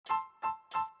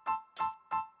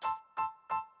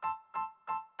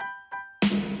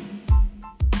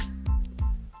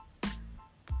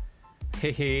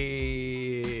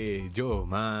Hey, jom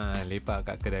lepak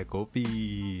kat kedai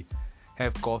kopi.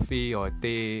 Have coffee or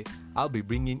tea. I'll be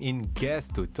bringing in guests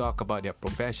to talk about their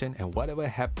profession and whatever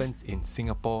happens in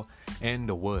Singapore and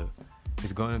the world.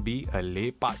 It's gonna be a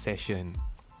lepak session.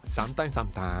 Sometimes,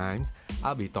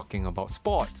 I'll be talking about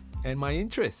sports and my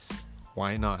interests.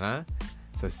 Why not, huh?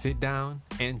 So sit down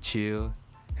and chill,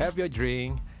 have your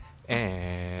drink,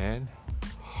 and...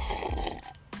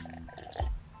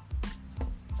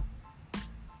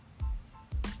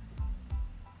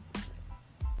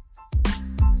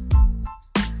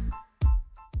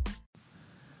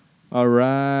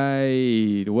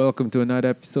 Alright, welcome to another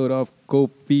episode of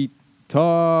Kopi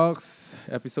Talks,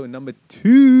 episode number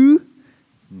 2.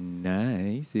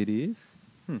 Nice, it is.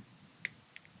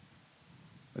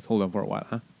 Let's hold on for a while,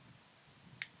 huh?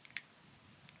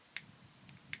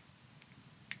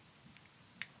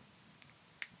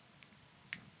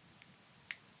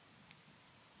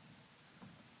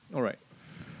 Alright.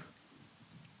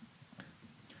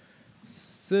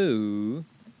 So,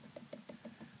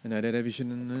 another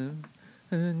episode.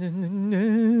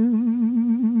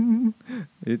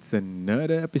 It's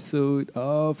another episode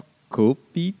of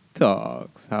Kopi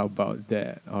Talks. How about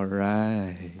that?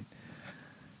 Alright.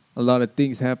 A lot of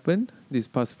things happened this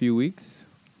past few weeks.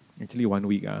 Actually, 1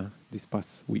 week, this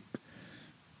past week.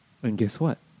 And guess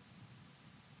what?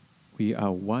 We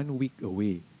are 1 week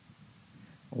away.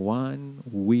 1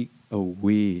 week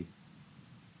away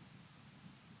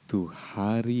to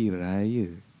Hari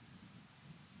Raya.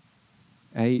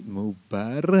 Eid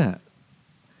Mubarak.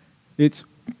 It's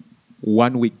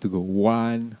 1 week to go.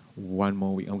 One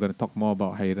more week. I'm going to talk more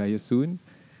about Hari Raya soon,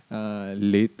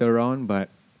 later on, but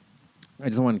I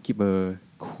just want to keep a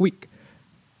quick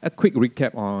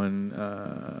recap on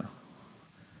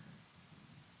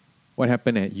what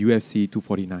happened at UFC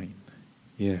 249.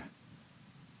 Yeah.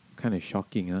 Kind of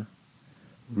shocking, huh?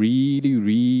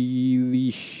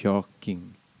 Really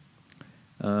shocking.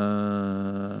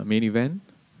 Main event.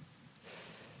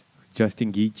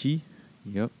 Justin Gaethje.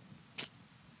 Yep.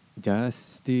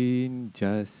 Justin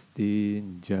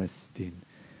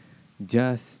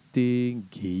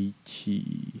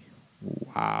Gaethje.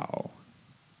 Wow.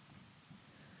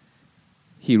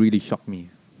 He really shocked me.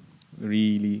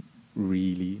 Really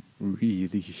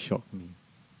shocked me.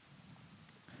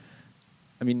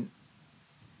 I mean,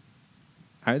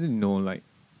 I didn't know like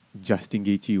Justin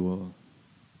Gaethje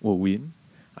will win.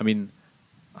 I mean,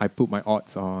 I put my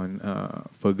odds on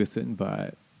Ferguson,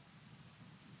 but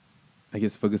I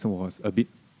guess Ferguson was a bit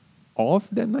off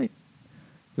that night.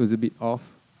 It was a bit off.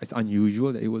 It's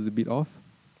unusual that it was a bit off.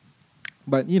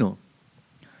 But, it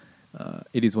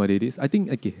is what it is. I think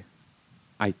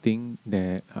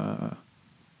that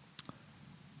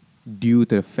due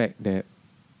to the fact that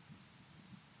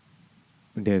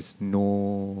there's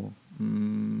no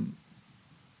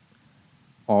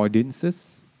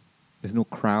audiences, there's no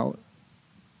crowd,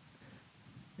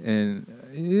 and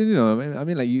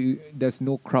there's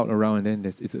no crowd around, and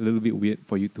then it's a little bit weird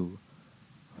for you to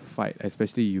fight,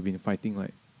 especially you've been fighting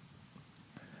like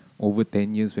over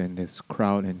 10 years when there's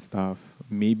crowd and stuff.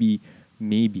 Maybe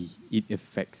it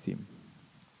affects him.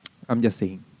 I'm just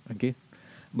saying, okay?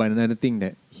 But another thing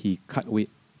that he cut weight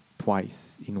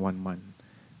twice in 1 month.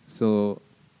 So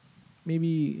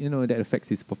maybe, that affects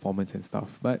his performance and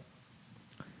stuff. But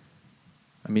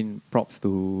I mean, props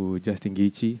to Justin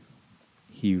Gaethje.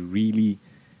 He really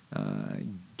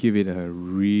gave it a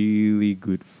really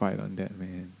good fight on that,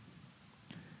 man.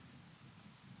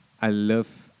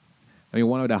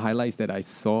 One of the highlights that I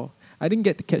saw, I didn't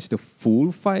get to catch the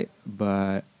full fight,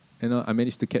 but I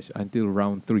managed to catch until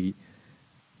round 3,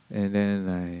 and then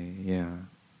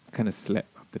I kind of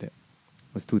slept after that.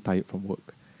 Was too tired from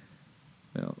work.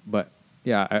 But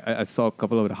yeah, I saw a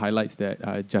couple of the highlights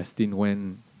that Justin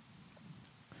went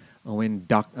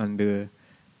duck under,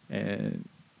 and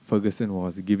Ferguson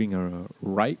was giving a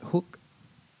right hook.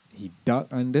 He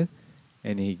ducked under,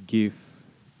 and he gave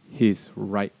his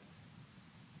right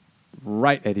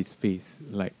at his face.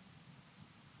 Like,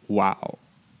 wow.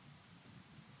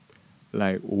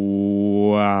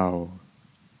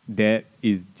 That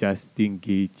is Justin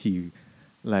Gaethje.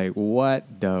 Like,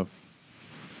 what the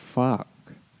fuck?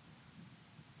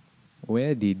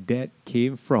 Where did that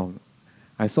came from?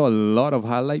 I saw a lot of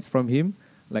highlights from him.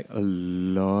 Like, a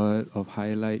lot of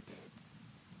highlights.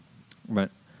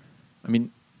 But, I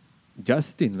mean,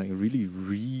 Justin, like, really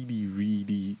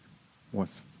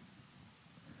was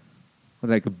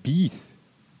like a beast.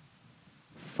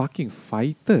 Fucking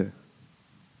fighter.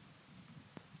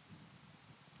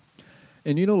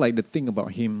 And like, the thing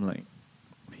about him, like,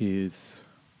 his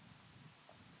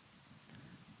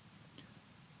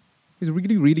he's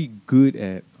really really good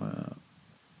at.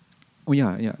 Oh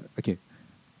yeah, yeah. Okay.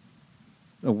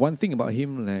 One thing about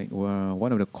him, like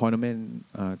one of the cornermen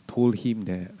told him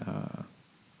that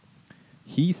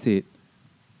he said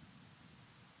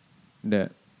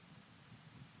that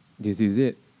this is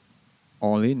it,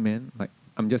 all in, man. Like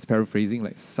I'm just paraphrasing,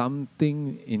 like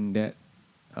something in that.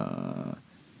 How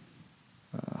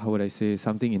would I say,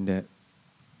 something in that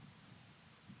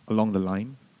along the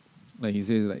line? Like he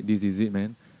says, like this is it,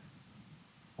 man.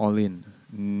 All in,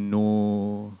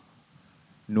 no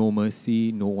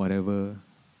mercy, no whatever.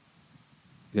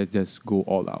 Let's just go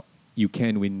all out. You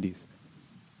can win this,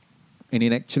 and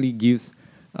it actually gives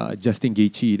Justin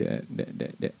Gaethje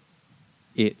that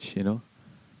edge, you know,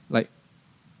 like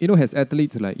as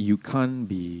athletes, like you can't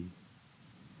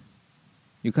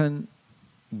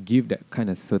give that kind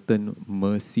of certain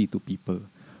mercy to people,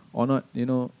 or not, they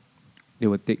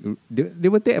will take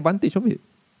advantage of it.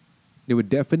 They would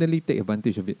definitely take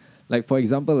advantage of it. Like for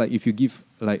example, like if you give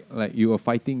like you are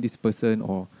fighting this person,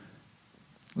 or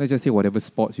let's just say whatever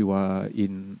sports you are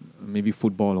in, maybe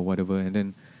football or whatever, and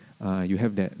then you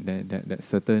have that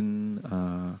certain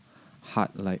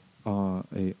heart, like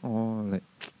like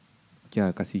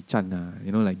kya kasih chance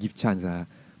like give chance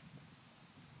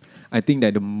I think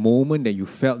that the moment that you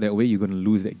felt that way, you're going to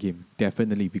lose that game,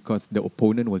 definitely, because the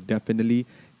opponent will definitely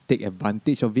take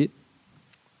advantage of it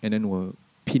and then will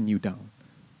pin you down.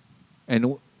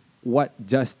 And what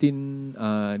Justin,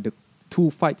 the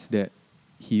two fights that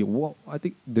he won, I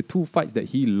think the two fights that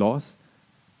he lost,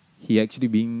 he actually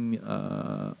being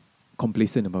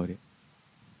complacent about it.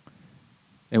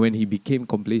 And when he became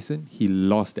complacent, he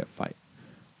lost that fight.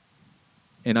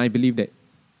 And I believe that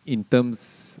in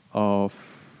terms of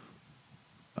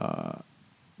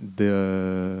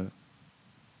the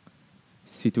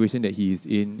situation that he is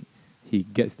in, he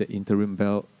gets the interim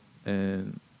belt,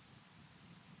 and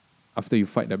after you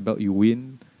fight that belt, you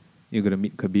win, you're gonna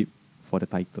meet Khabib for the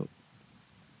title.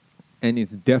 And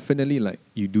it's definitely like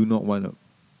you don't want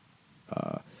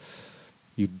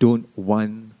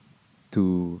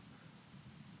to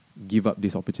give up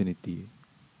this opportunity,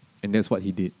 and that's what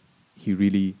he did. He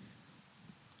really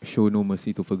showed no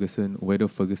mercy to Ferguson. Whether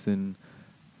Ferguson,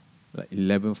 like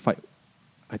 11 fight,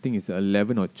 I think it's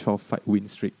 11 or 12 fight win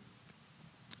streak,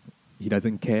 he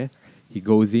doesn't care. He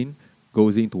goes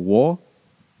into war,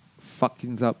 fucks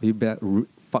him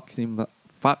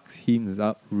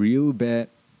up real bad,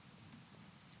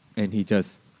 and he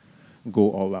just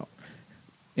go all out.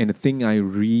 And the thing I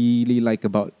really like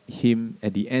about him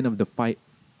at the end of the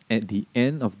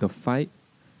fight,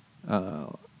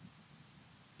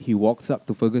 he walks up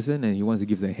to Ferguson and he wants to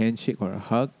give the handshake or a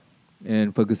hug,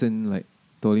 and Ferguson like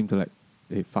told him to like,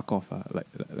 hey, fuck off, like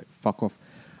fuck off,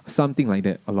 something like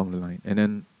that along the line. And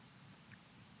then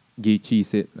Gaethje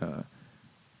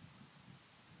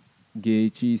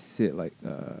said like,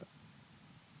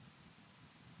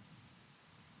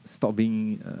 stop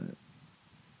being,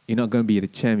 you're not gonna be the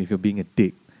champ if you're being a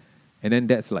dick. And then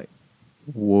that's like,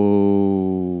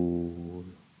 whoa,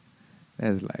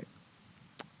 that's like,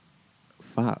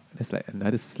 fuck, that's like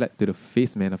another slap to the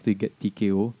face, man, after you get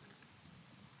TKO.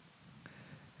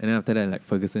 And then after that, like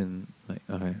Ferguson, like,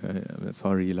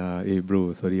 sorry lah, hey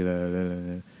bro, sorry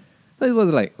lah. So it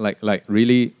was like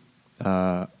really,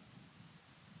 to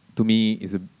me,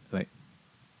 is a like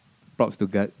props to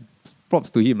God,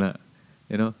 props to him lah,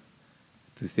 to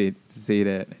say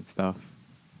that and stuff.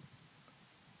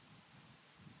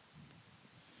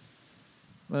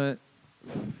 But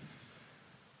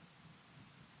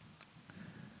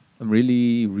I'm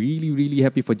really, really, really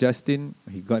happy for Justin.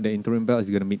 He got the interim belt.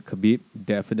 He's going to meet Khabib,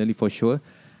 definitely for sure.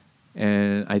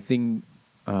 And I think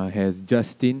has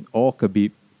Justin or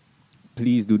Khabib,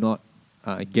 please do not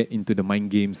get into the mind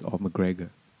games of McGregor.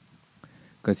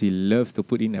 Because he loves to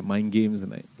put in that mind games,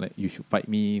 and like you should fight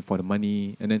me for the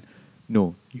money. And then,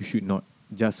 no, you should not.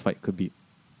 Just fight Khabib.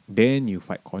 Then you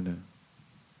fight Conor.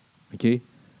 Okay?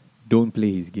 Don't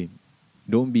play his game.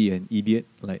 Don't be an idiot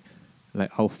like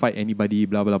I'll fight anybody,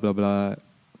 blah, blah, blah, blah.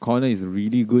 Conor is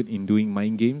really good in doing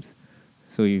mind games.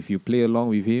 So if you play along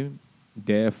with him,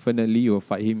 definitely you'll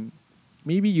fight him.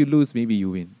 Maybe you lose, maybe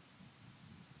you win.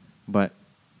 But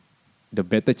the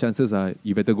better chances are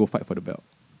you better go fight for the belt.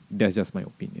 That's just my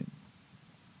opinion.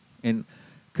 And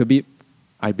Khabib,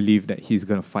 I believe that he's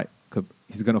going to fight.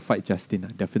 He's going to fight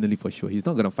Justin, definitely for sure. He's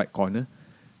not going to fight Conor,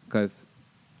 because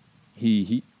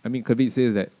Khabib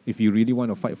says that if you really want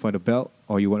to fight for the belt,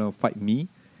 or you want to fight me,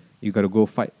 you got to go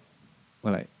fight,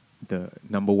 well, like the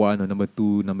number 1 or number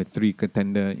 2, number 3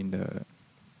 contender in the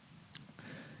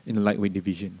lightweight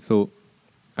division. So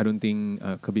I don't think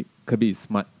Khabib is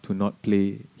smart to not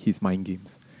play his mind games.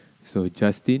 So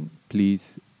Justin,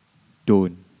 please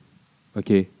don't.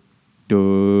 Okay?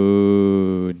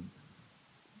 Don't.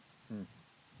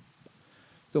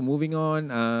 So moving on,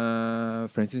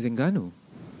 Francis Ngannou.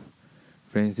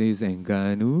 Francis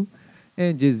Ngannou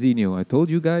and Jairzinho. I told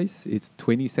you guys, it's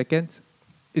 20 seconds.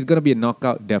 It's gonna be a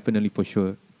knockout, definitely for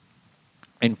sure.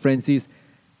 And Francis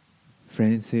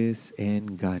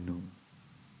Ngannou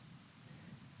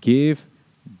gave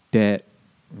that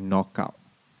knockout.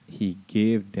 He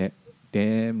gave that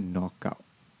damn knockout.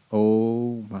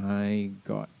 Oh my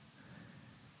god.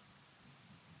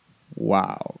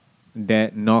 Wow.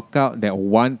 That knockout, that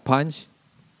one punch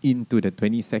into the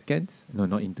 20 seconds. No,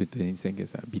 not into 20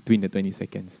 seconds, between the 20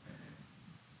 seconds.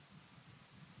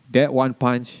 That one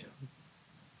punch,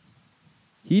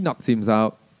 he knocks him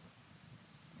out,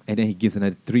 and then he gives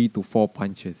another 3 to 4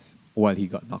 punches while he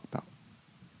got knocked out.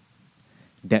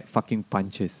 That fucking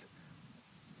punches.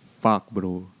 Fuck,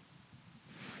 bro.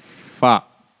 Fuck.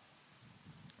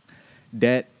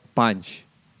 That punch.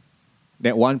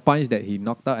 That one punch that he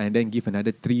knocked out and then give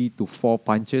another 3 to 4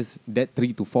 punches. That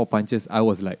 3 to 4 punches, I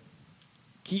was like,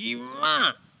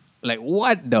 Kima! Like,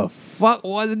 what the fuck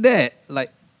was that?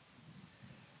 Like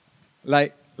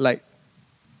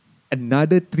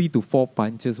another 3 to 4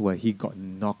 punches where he got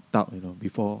knocked out,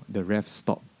 before the ref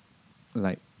stopped.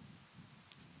 Like,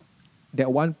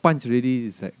 that one punch really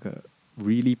is like a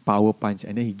really power punch,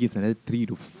 and then he gives another 3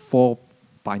 to 4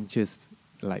 punches.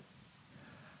 Like,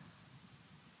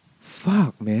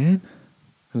 fuck, man.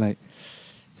 Like,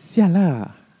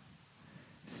 sialah.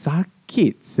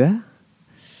 Sakit, sah.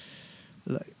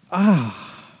 Like,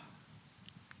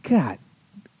 God.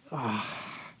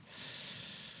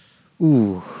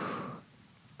 Ooh.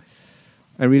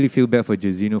 I really feel bad for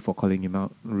Jairzinho for calling him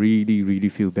out. Really, really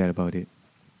feel bad about it.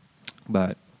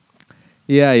 But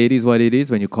yeah, it is what it is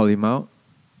when you call him out.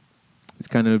 It's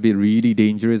kind of a bit really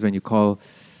dangerous when you call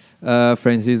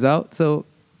Francis out. So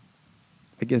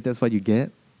I guess that's what you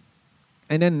get.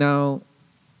 And then now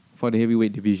for the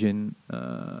heavyweight division,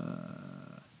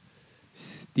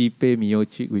 Stipe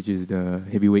Miocic, which is the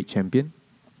heavyweight champion,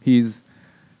 he's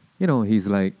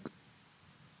like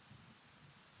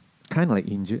kind of like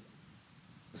injured.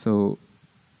 So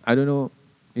I don't know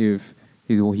if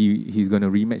he's gonna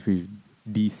rematch with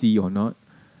DC or not.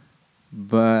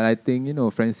 But I think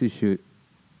Francis should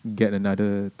get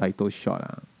another title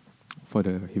shot for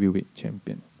the heavyweight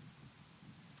champion.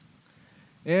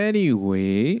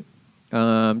 Anyway,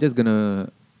 I'm just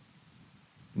gonna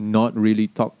not really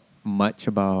talk much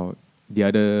about the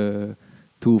other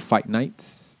 2 fight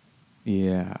nights.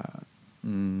 Yeah.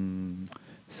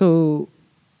 So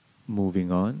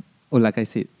moving on. Oh, like I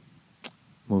said,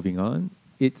 moving on.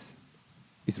 It's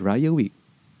Raya week.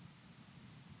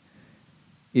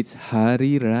 It's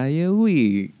Hari Raya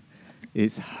week.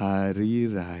 It's Hari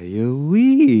Raya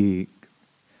week.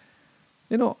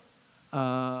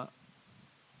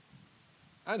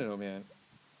 I don't know, man.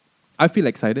 I feel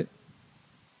excited.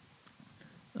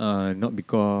 Not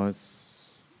because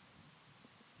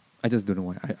I just don't know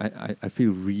why. I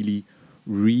feel really,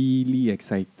 really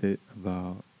excited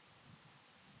about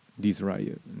this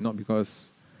Raya. Not because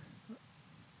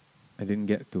I didn't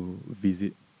get to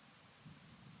visit.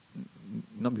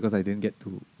 Not because I didn't get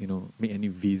to, make any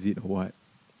visit or what.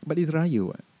 But it's Raya,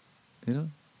 what?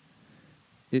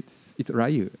 It's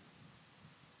Raya.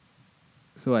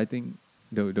 So I think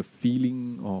the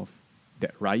feeling of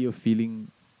that Raya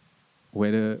feeling,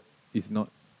 whether it's not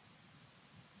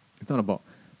about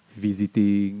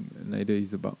visiting, neither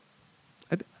is about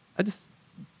I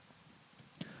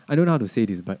don't know how to say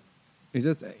this, but it's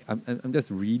just I'm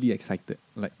just really excited.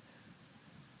 Like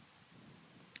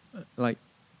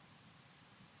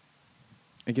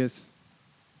I guess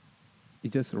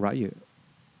it's just Raya.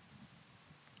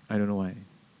 I don't know why.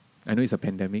 I know it's a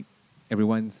pandemic.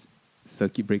 Everyone's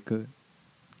circuit breaker.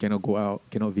 Cannot go out,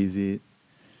 cannot visit,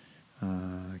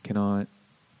 cannot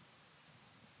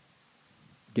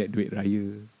get duit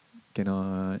raya,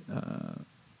 cannot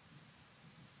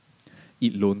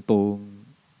eat lontong,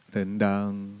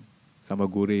 rendang, sambal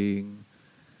goreng,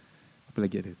 apa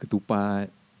lagi ada,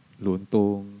 ketupat,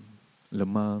 lontong,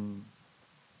 lemang,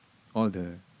 all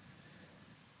the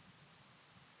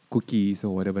cookies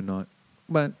or whatever not.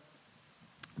 But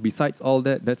besides all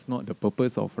that, that's not the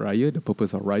purpose of Raya. The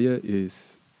purpose of Raya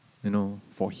is,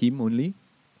 for him only.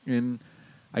 And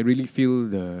I really feel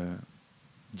the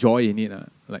joy in it.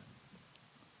 Like,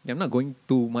 I'm not going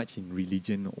too much in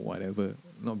religion or whatever,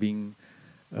 not being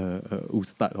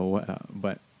ustad or what.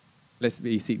 But let's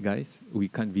face it, guys, we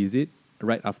can't visit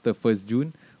right after 1st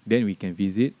June. Then we can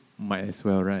visit, might as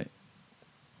well, right?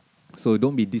 So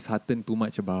don't be disheartened too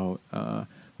much about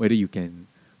whether you can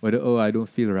whether, oh, I don't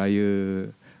feel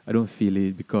Raya, I don't feel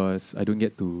it because I don't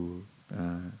get to,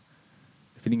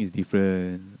 feeling is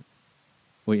different.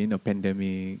 We're in a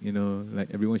pandemic, like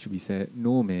everyone should be sad.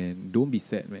 No, man, don't be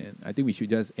sad, man. I think we should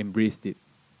just embrace it.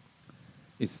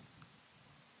 It's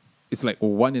it's like a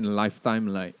one in a lifetime.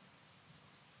 Like,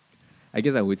 I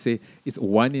guess I would say it's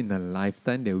one in a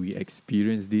lifetime that we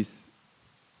experience this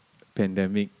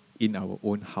pandemic in our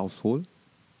own household,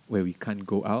 where we can't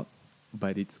go out,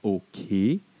 but it's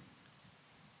okay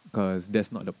because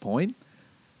that's not the point.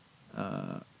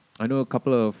 Uh, I know a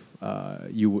couple of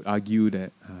you would argue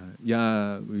that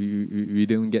yeah, we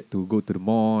didn't get to go to the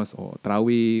mosque or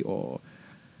Tarawih or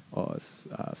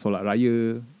Solat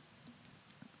Raya,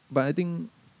 but I think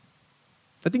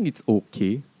it's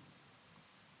okay.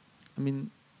 I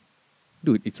mean,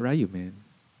 dude, it's Raya, man.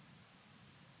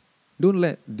 Don't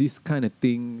let these kind of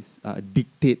things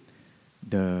dictate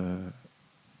the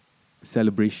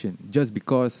celebration just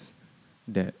because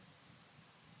that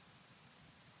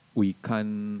we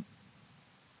can't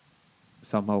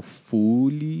somehow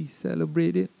fully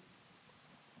celebrate it.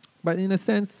 But in a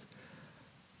sense,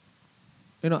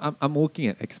 I'm working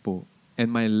at Expo,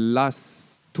 and my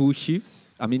last two shifts,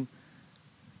 I mean,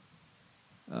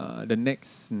 the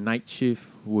next night shift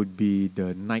would be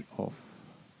the night of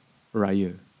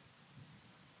Raya.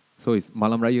 So it's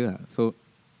Malam Raya. So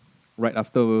right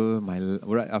after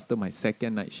my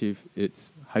second night shift, it's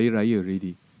Hari Raya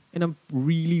already, and I'm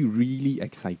really really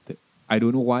excited. I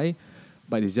don't know why,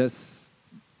 but it's just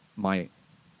my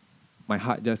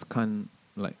heart just can't,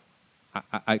 like,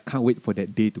 I can't wait for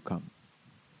that day to come,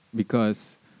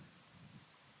 because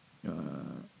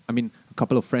I mean, a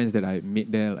couple of friends that I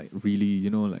made there, like, really,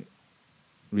 like,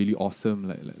 really awesome,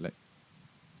 like,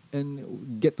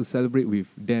 and get to celebrate with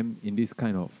them in this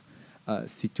kind of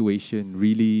situation.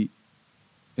 Really,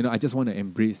 I just want to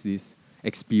embrace this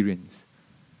experience.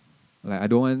 Like, I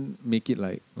don't want to make it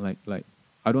like I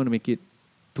don't want to make it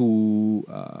too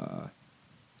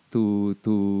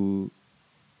too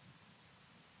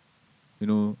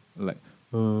like,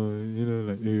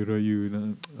 like, eh, Raya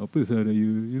nak apa sah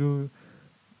Raya,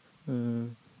 uh,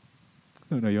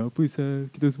 nak Raya apa sah,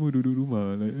 kita semua duduk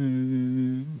rumah, like,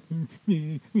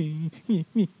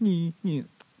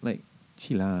 like,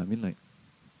 chill lah. I mean, like,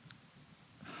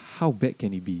 how bad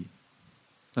can it be?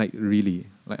 Like, really,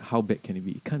 like, how bad can it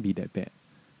be? It can't be that bad.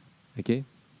 Okay,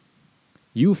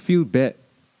 you feel bad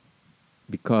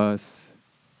because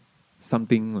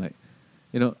something, like,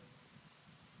 you know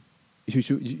you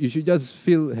should just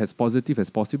feel as positive as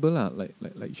possible lah. Like,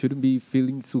 shouldn't be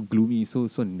feeling so gloomy, so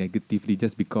negatively,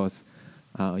 just because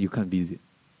you can't visit,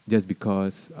 just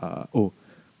because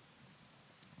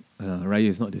Raya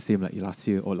is not the same like last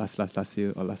year, or last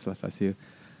year, or last year.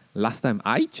 Last time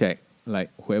I checked,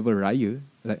 like, whoever Raya,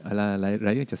 like, alah,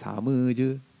 Raya macam sama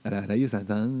je. Alah, Raya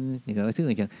sama-sama. Saya rasa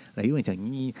macam Raya macam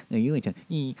ni, Raya macam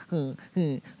ni.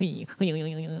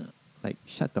 Like,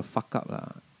 shut the fuck up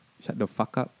lah. Shut the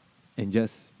fuck up and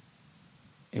just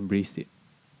embrace it.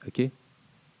 Okay?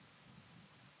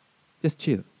 Just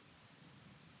chill.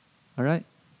 Alright?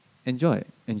 Enjoy.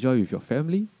 Enjoy with your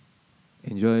family.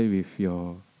 Enjoy with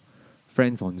your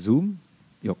friends on Zoom,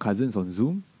 your cousins on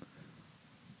Zoom.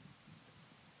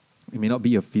 It may not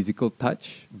be a physical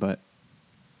touch, but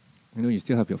you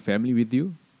still have your family with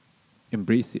you.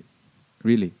 Embrace it.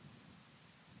 Really.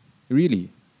 Really.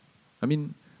 I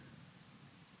mean,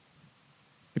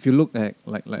 if you look at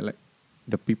like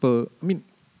the people, I mean,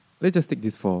 let's just take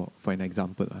this for an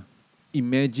example.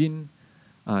 Imagine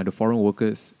the foreign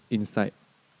workers inside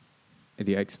at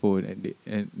the expo,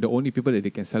 and the only people that they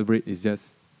can celebrate is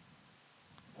just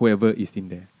whoever is in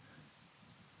there.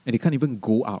 And they can't even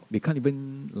go out. They can't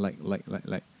even like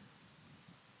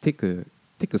take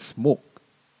a smoke,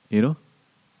 And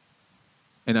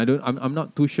I'm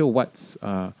not too sure what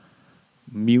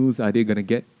meals are they gonna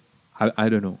get. I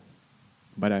don't know,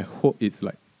 but I hope it's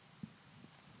like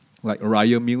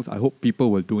Raya meals. I hope people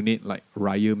will donate like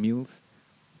Raya meals.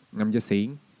 I'm just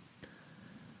saying.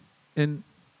 And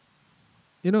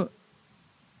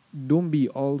don't be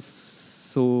all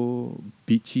so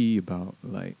bitchy about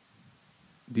like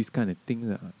these kind of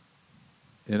things.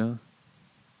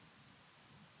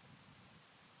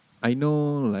 I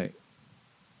know, like,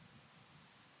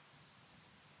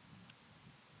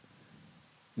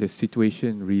 the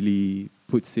situation really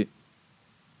puts it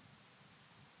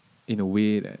in a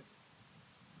way that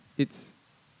it's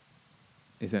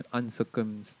an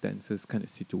uncircumstances kind of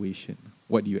situation.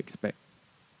 What do you expect?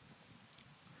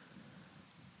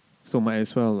 So might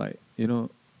as well, like,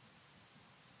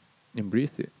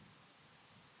 embrace it.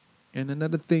 And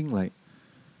another thing, like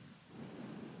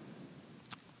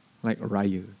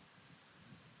Raya.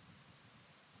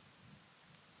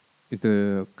 it's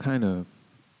the kind of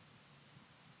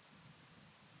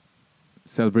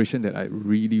celebration that I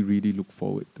really, really look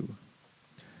forward to.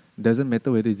 Doesn't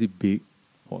matter whether is it big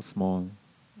or small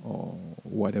or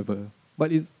whatever,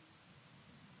 but it's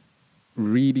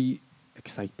really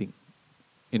exciting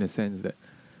in a sense that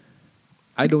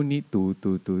I don't need to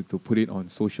put it on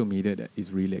social media that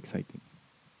is really exciting.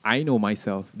 I know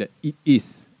myself that it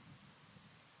is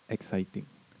exciting.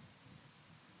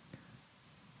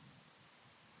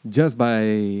 Just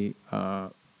by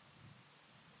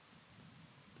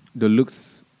the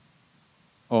looks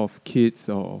of kids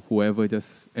or whoever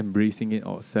just embracing it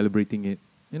or celebrating it,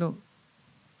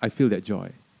 I feel that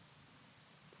joy.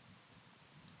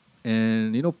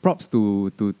 And props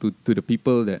to the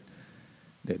people that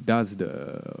does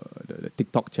the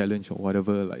TikTok challenge or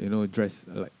whatever, like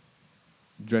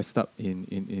dressed up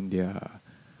in their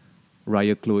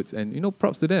Raya clothes, and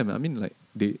props to them. I mean, like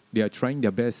they are trying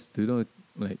their best to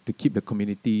like to keep the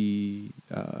community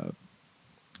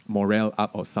morale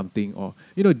up or something, or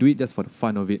do it just for the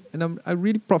fun of it. And I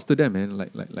really props to them, man.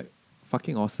 Like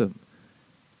fucking awesome.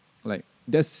 Like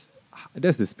that's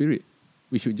the spirit.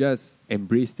 We should just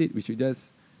embrace it. We should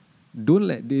just don't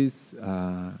let this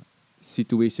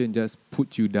situation just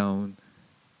put you down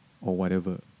or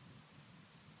whatever.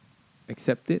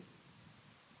 Accept it,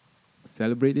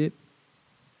 celebrate it,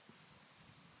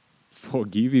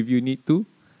 forgive if you need to.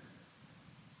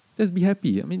 Just be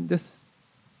happy. I mean, just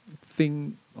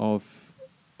think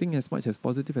as much as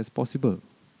positive as possible.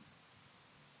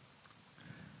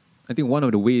 I think one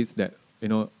of the ways that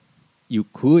you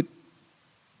could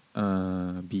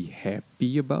be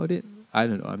happy about it. I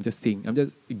don't know. I'm just saying. I'm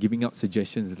just giving out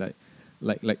suggestions.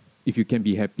 Like if you can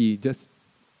be happy, just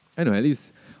I don't know. At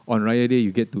least on Raya Day,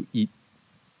 you get to eat.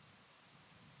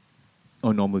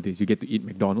 On normal days, you get to eat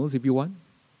McDonald's if you want.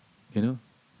 You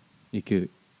could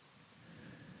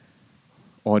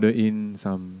order in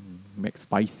some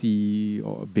McSpicy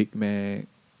or a Big Mac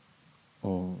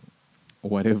or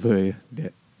whatever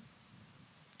that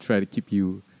try to keep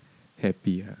you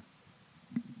happy.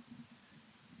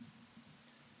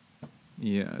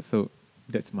 Yeah, so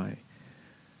that's my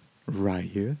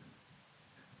Raya.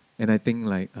 And I think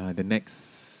like the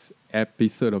next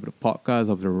episode of the podcast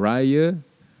of the Raya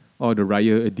or the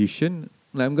Raya edition,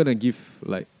 like, I'm gonna give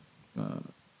like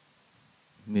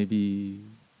maybe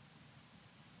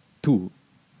 2,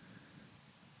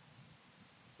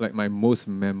 like my most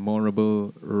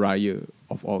memorable Raya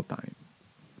of all time.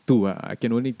 2, I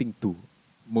can only think 2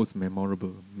 most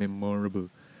memorable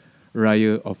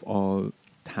Raya of all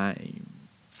time.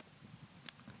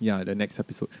 Yeah, the next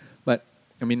episode. But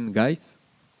I mean, guys,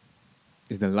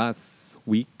 it's the last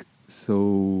week,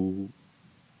 so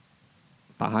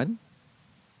tahan.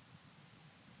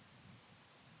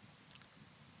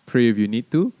 Pray if you need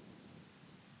to.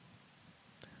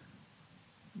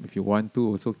 If you want to,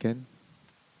 also can.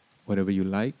 Whatever you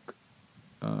like.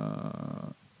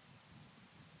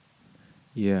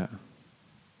 Yeah.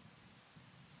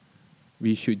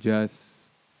 We should just,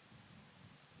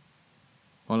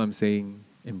 all I'm saying,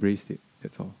 embrace it.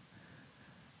 That's all.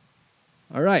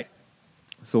 All right.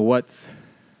 So what's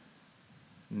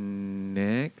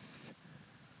next?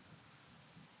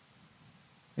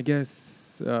 I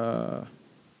guess,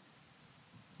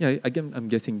 yeah, again, I'm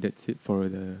guessing that's it for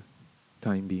the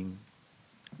time being.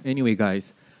 Anyway,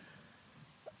 guys,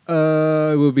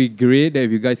 it will be great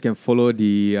if you guys can follow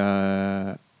the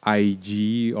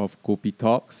IG of Kopi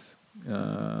Talks.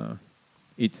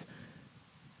 It's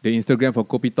the Instagram for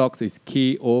Kopi Talks is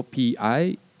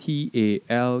KOPITALKSS.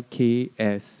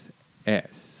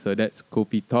 So that's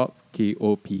Kopi Talks,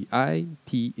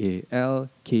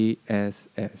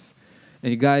 KOPITALKSS.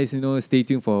 And you guys, stay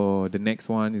tuned for the next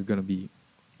one. It's gonna be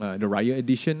the Raya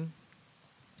edition.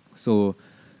 So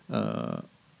I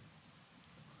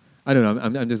don't know.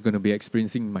 I'm just gonna be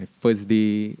experiencing my first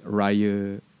day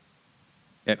Raya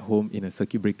at home in a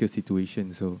circuit breaker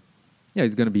situation. So yeah,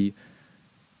 it's gonna be.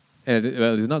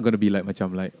 Well, it's not gonna be like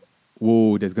macam like,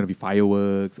 whoa, there's gonna be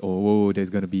fireworks, or whoa, there's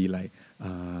gonna be like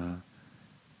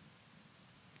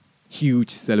huge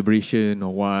celebration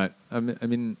or what. I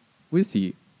mean, we'll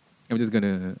see. I'm just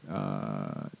gonna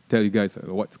tell you guys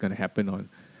what's gonna happen on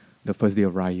the first day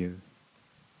of Raya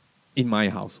in my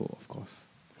household, of course.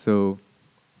 So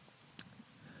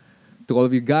to all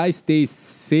of you guys, stay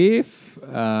safe.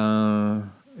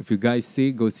 If you guys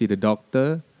sick, go see the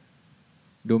doctor.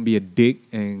 Don't be a dick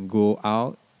and go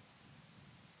out.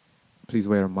 Please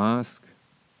wear a mask.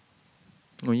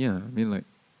 Oh yeah, I mean, like,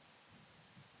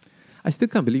 I still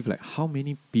can't believe like how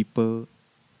many people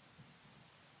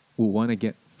who want to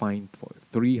get fined for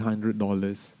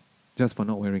 $300 just for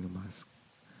not wearing a mask.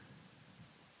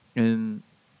 And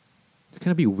it's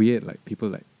kind of be weird, like people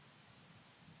like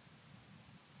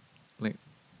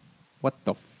what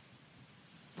the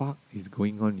fuck is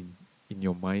going on in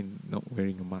your mind not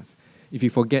wearing a mask? If you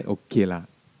forget, okay lah.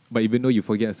 But even though you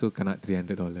forget, so kena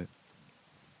 $300.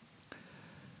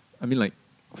 I mean, like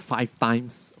 5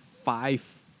 times, 5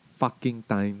 fucking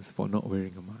times for not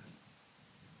wearing a mask.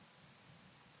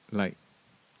 Like,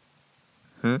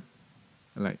 huh?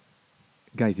 Like,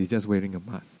 guys, it's just wearing a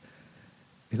mask.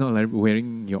 It's not like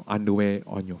wearing your underwear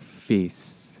on your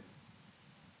face.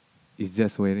 It's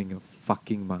just wearing a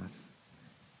fucking mask.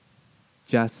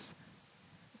 Just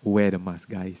wear the mask,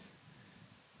 guys.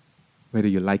 Whether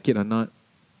you like it or not,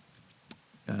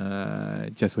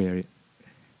 just wear it.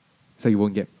 So you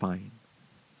won't get fined.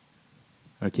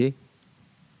 Okay?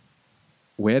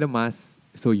 Wear the mask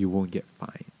so you won't get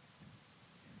fined.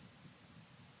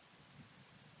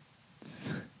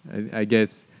 I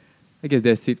guess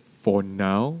that's it for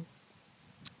now.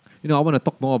 I want to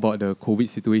talk more about the COVID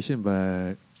situation,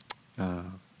 but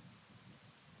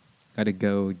gotta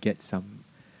go get some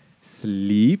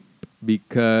sleep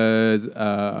because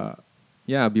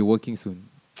I'll be working soon.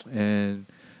 And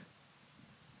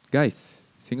guys,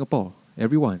 Singapore,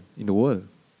 everyone in the world,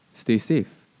 stay safe.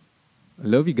 I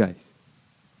love you guys.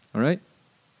 All right?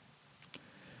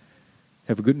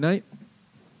 Have a good night.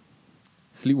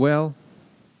 Sleep well.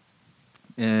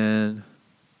 And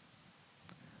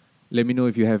let me know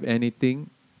if you have anything.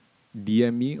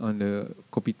 DM me on the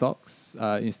Copy Talks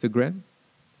Instagram.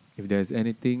 If there's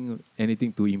anything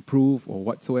to improve or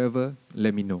whatsoever,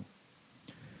 let me know.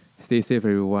 Stay safe,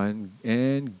 everyone,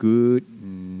 and good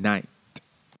night.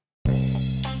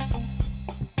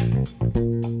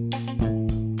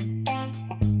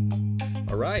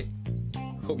 All right.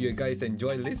 Hope you guys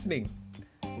enjoy listening.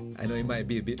 I know it might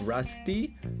be a bit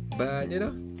rusty, but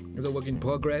it's a work in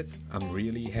progress. I'm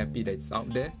really happy that it's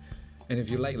out there. And if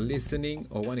you like listening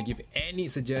or want to give any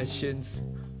suggestions,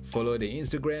 follow the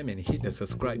Instagram and hit the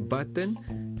subscribe button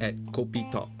at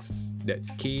Kopi Talks. That's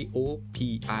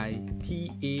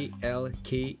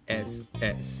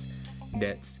KOPITALKSS.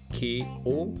 That's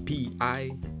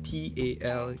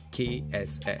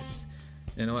KOPITALKSS.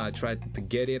 I tried to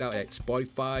get it out at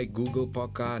Spotify, Google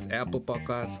Podcasts, Apple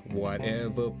Podcasts,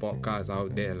 whatever podcasts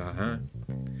out there lah, huh?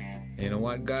 You know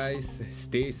what, guys?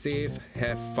 Stay safe,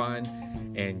 have fun,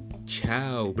 and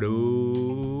ciao,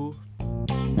 bro.